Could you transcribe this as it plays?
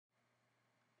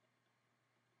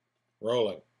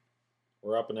Rolling.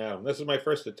 We're up and at 'em. This is my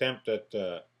first attempt at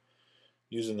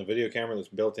using the video camera that's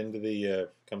built into the,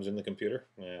 comes in the computer.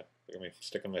 Yeah, look at me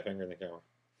sticking my finger in the camera.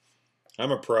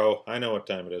 I'm a pro. I know what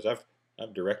time it is. I've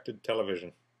directed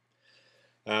television.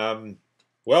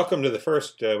 Welcome to the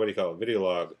first, what do you call it, video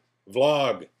log,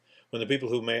 vlog. When the people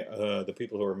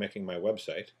who are making my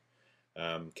website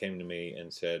came to me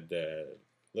and said,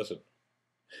 listen,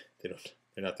 they're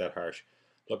not that harsh.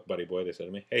 Look, buddy boy, they said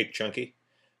to me, hey, Chunky,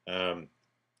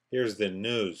 here's the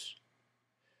news.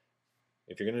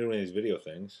 If you're going to do any of these video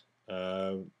things,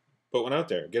 put one out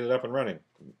there. Get it up and running.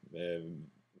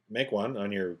 Make one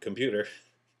on your computer.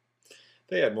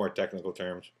 They had more technical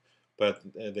terms, but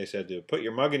they said to put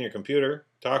your mug in your computer,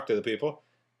 talk to the people,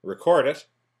 record it,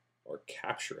 or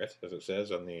capture it, as it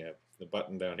says on the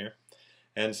button down here,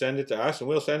 and send it to us, and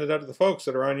we'll send it out to the folks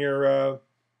that are on your,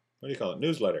 what do you call it,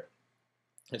 newsletter.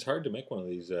 It's hard to make one of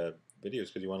these videos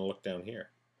because you want to look down here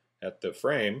at the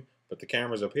frame, but the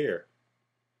camera's up here.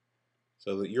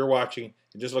 So that you're watching,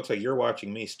 it just looks like you're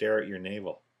watching me stare at your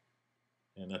navel.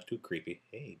 Yeah, not too creepy.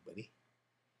 Hey, buddy.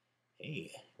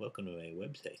 Hey, welcome to my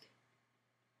website.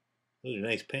 Those are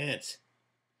nice pants.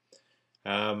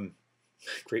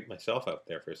 Creep myself out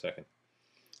there for a second.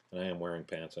 And I am wearing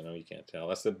pants. I know you can't tell.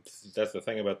 That's the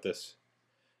thing about this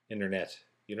internet.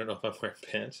 You don't know if I'm wearing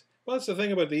pants. Well, that's the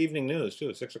thing about the evening news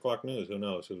too. 6 o'clock news. Who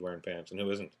knows who's wearing pants and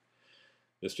who isn't?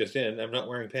 This just in. I'm not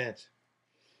wearing pants.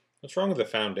 What's wrong with the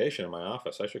foundation in my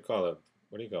office? I should call a,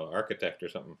 what do you call it, architect or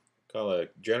something. Call a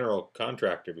general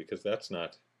contractor, because that's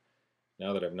not,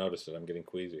 now that I've noticed it, I'm getting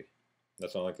queasy.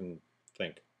 That's all I can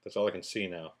think. That's all I can see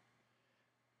now.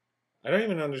 I don't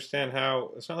even understand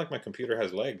how, it's not like my computer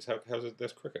has legs. How's it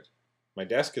this crooked? My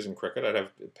desk isn't crooked. I'd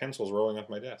have pencils rolling off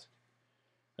my desk.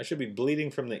 I should be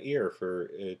bleeding from the ear for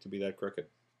it to be that crooked.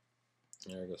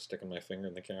 There I go, sticking my finger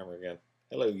in the camera again.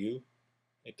 Hello, you.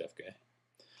 Hey, tough guy.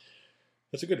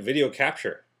 That's a good video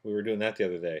capture. We were doing that the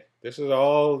other day. This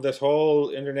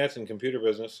whole internet and computer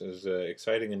business is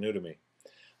exciting and new to me.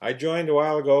 I joined a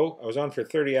while ago. I was on for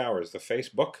 30 hours. The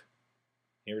Facebook.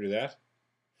 You ever do that?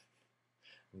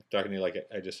 I'm talking to you like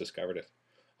I just discovered it.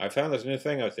 I found this new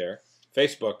thing out there.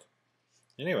 Facebook.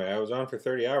 Anyway, I was on for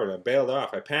 30 hours. I bailed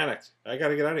off. I panicked. I got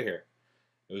to get out of here.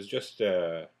 It was just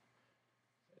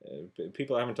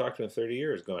people I haven't talked to in 30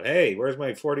 years going, hey, where's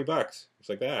my 40 bucks? It's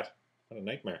like that. What a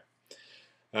nightmare.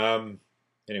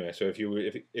 Anyway, so if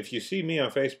you see me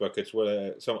on Facebook,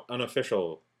 it's some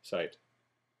unofficial site.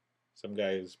 Some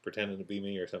guy is pretending to be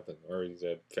me or something, or he's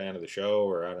a fan of the show,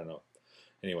 or I don't know.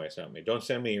 Anyway, it's not me. Don't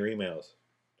send me your emails.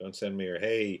 Don't send me your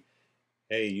hey,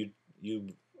 you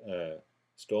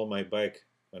stole my bike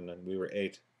when we were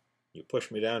 8. You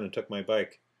pushed me down and took my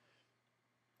bike.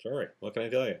 Sorry, what can I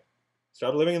tell you?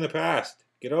 Stop living in the past.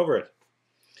 Get over it.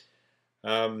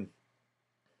 I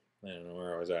don't know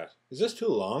where I was at. Is this too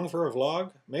long for a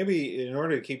vlog? Maybe in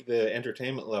order to keep the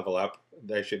entertainment level up,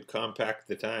 I should compact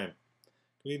the time.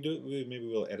 Maybe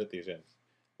we'll edit these in. A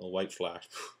little white flash,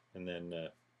 and then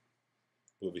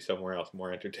we'll be somewhere else,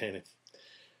 more entertaining.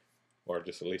 Or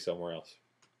just at least somewhere else.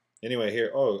 Anyway,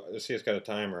 here, oh, see, it's got a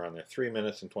timer on there. 3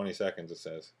 minutes and 20 seconds, it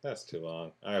says. That's too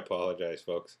long. I apologize,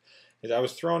 folks. I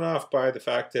was thrown off by the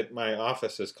fact that my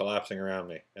office is collapsing around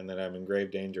me, and that I'm in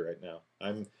grave danger right now.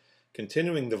 I'm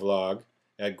continuing the vlog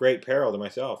at great peril to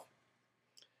myself.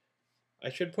 I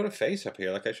should put a face up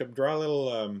here. Like I should draw a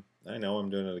little, I know I'm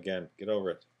doing it again. Get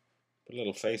over it. Put a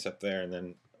little face up there, and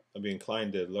then I'll be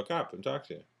inclined to look up and talk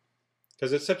to you.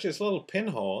 Because it's such this little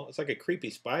pinhole. It's like a creepy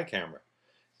spy camera.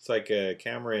 It's like a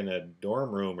camera in a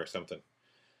dorm room or something.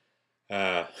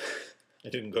 I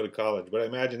didn't go to college, but I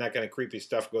imagine that kind of creepy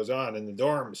stuff goes on in the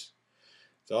dorms.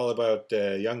 It's all about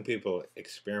young people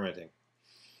experimenting.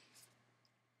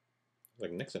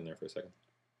 Like Nixon there for a second.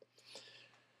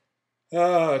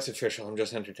 Oh, it's official. I'm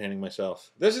just entertaining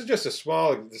myself. This is just a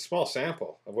small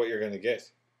sample of what you're going to get.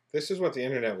 This is what the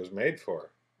internet was made for.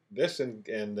 This and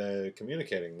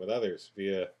communicating with others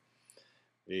via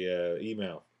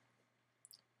email.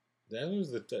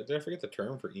 Did I forget the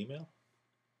term for email?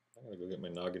 I'm going to go get my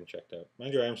noggin checked out.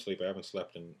 Mind you, I am asleep. I haven't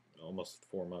slept in almost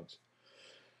 4 months.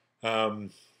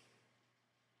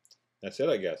 That's it,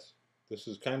 I guess. This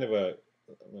is kind of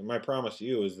my promise to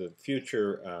you is the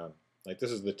future, like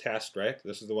this is the test, right?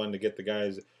 This is the one to get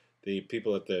the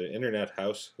people at the internet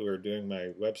house who are doing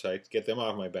my website, get them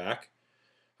off my back.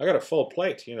 I got a full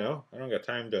plate, you know. I don't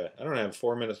have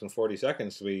 4 minutes and 40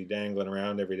 seconds to be dangling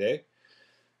around every day.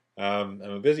 I'm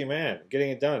a busy man,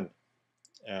 getting it done.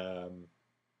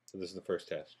 So this is the first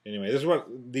test. Anyway, this is what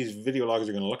these video logs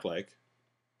are going to look like.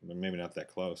 But maybe not that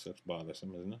close. That's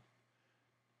bothersome, isn't it?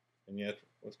 And yet,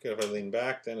 what's good if I lean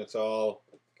back, then it's all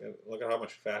Look at how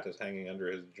much fat is hanging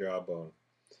under his jawbone.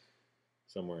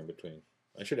 Somewhere in between.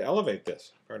 I should elevate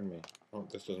this. Pardon me. Oh,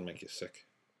 this doesn't make you sick.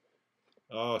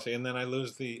 Oh, see, and then I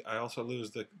also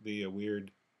lose the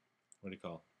weird, what do you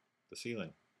call it? The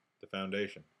ceiling, the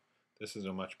foundation. This is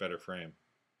a much better frame,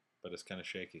 but it's kind of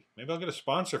shaky. Maybe I'll get a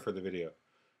sponsor for the video.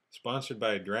 Sponsored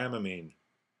by Dramamine.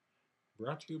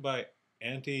 Brought to you by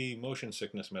anti-motion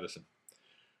sickness medicine.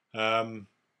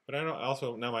 But I don't.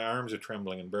 Also, now my arms are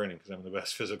trembling and burning because I'm in the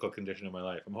best physical condition of my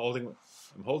life. I'm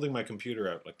holding my computer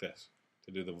out like this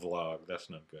to do the vlog. That's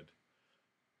not good.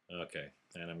 Okay,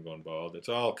 and I'm going bald. It's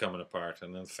all coming apart,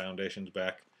 and then the foundation's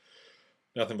back.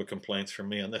 Nothing but complaints from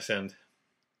me on this end.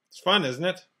 It's fun, isn't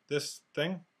it? This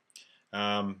thing.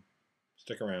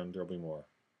 Stick around. There'll be more.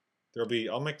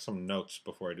 I'll make some notes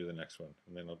before I do the next one,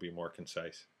 and then it'll be more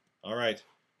concise. All right,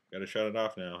 got to shut it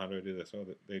off now. How do I do this? Oh,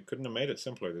 they couldn't have made it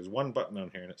simpler. There's one button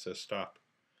on here, and it says stop.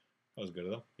 That was good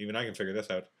of them. Even I can figure this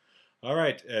out. All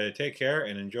right, take care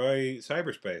and enjoy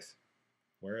cyberspace.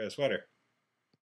 Wear a sweater.